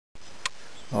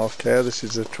Okay, this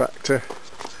is the tractor.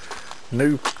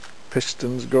 New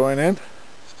pistons going in,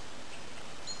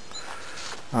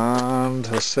 and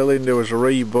the cylinder was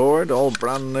rebored, all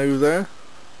brand new there.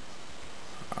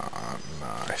 Ah,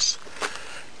 nice.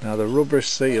 Now the rubber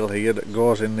seal here that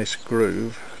goes in this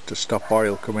groove to stop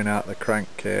oil coming out the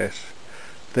crankcase,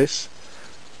 this,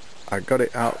 I got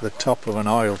it out the top of an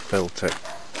oil filter.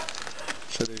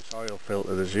 So this oil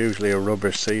filter, there's usually a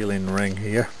rubber sealing ring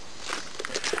here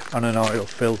on an oil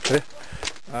filter.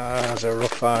 As a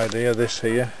rough idea, this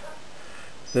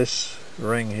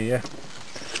ring here.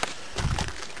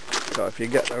 So if you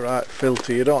get the right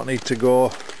filter, you don't need to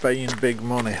go paying big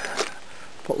money.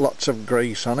 Put lots of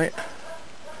grease on it,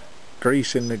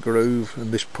 grease in the groove,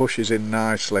 and this pushes in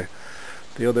nicely.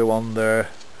 The other one there,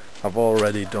 I've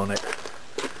already done it.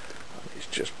 It's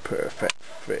just perfect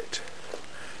fit.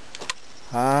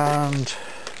 And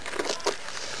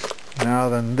now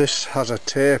then, this has a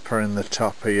taper in the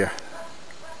top here,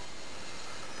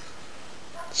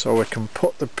 so we can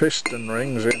put the piston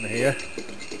rings in here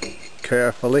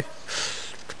carefully.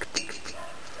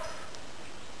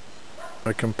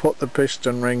 We can put the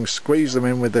piston rings, squeeze them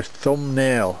in with a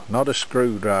thumbnail, not a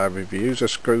screwdriver. If you use a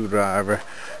screwdriver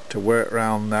to work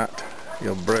around that,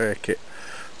 you'll break it.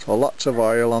 So lots of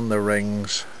oil on the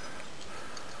rings,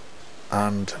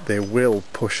 and they will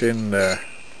push in there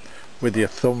with your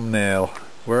thumbnail,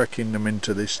 working them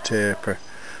into this taper,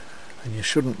 and you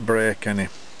shouldn't break any.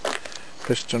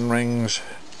 Piston rings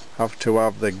have to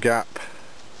have the gap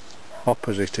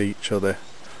opposite each other,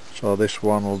 so this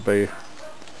one will be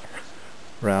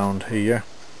round here,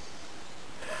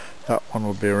 that one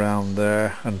will be around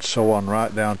there, and so on,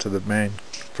 right down to the main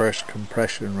first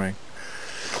compression ring.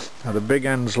 Now the big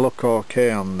ends look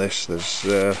okay on this, there's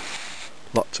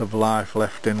lots of life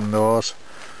left in those,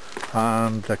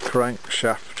 and the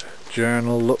crankshaft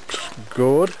journal looks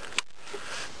good,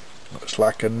 looks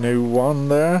like a new one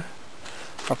there.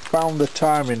 I found the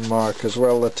timing mark as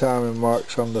well, the timing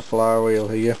marks on the flywheel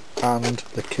here and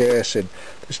the casing.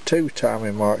 There's two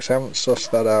timing marks, I haven't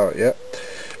sussed that out yet,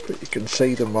 but you can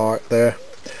see the mark there.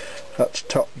 That's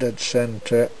top dead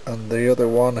centre, and the other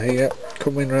one here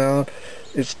coming round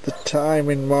is the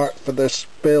timing mark for the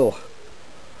spill.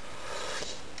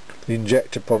 The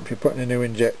injector pump, you're putting a new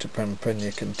injector pump in,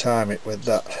 you can time it with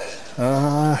that.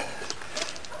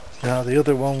 Now the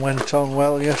other one went on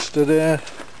well yesterday,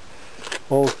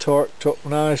 all torqued up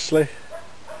nicely.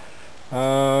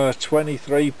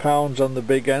 23 pounds on the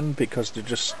big end because they're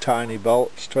just tiny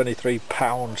bolts, 23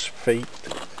 pounds-feet.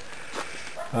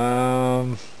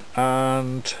 And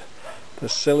the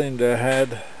cylinder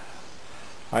head,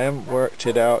 I haven't worked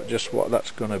it out just what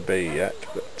that's going to be yet,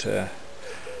 but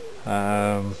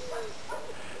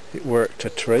it worked a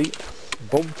treat.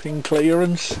 Bumping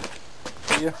clearance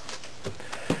here,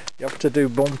 you have to do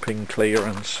bumping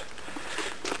clearance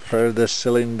for the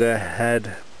cylinder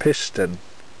head piston.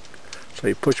 So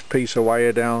you push a piece of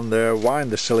wire down there,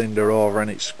 wind the cylinder over, and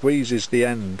it squeezes the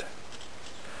end.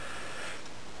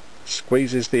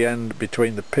 Squeezes the end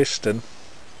between the piston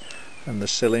and the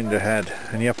cylinder head,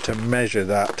 and you have to measure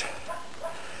that,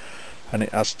 and it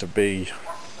has to be,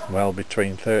 well,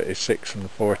 between 36 and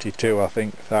 42, I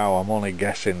think, thou. I'm only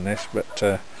guessing this, but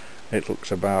it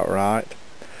looks about right.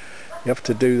 You have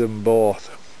to do them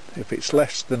both. If it's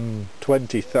less than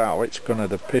 20 thou, it's gonna,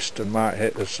 the piston might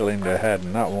hit the cylinder head,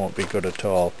 and that won't be good at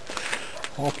all.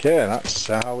 Okay, that's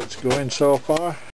how it's going so far.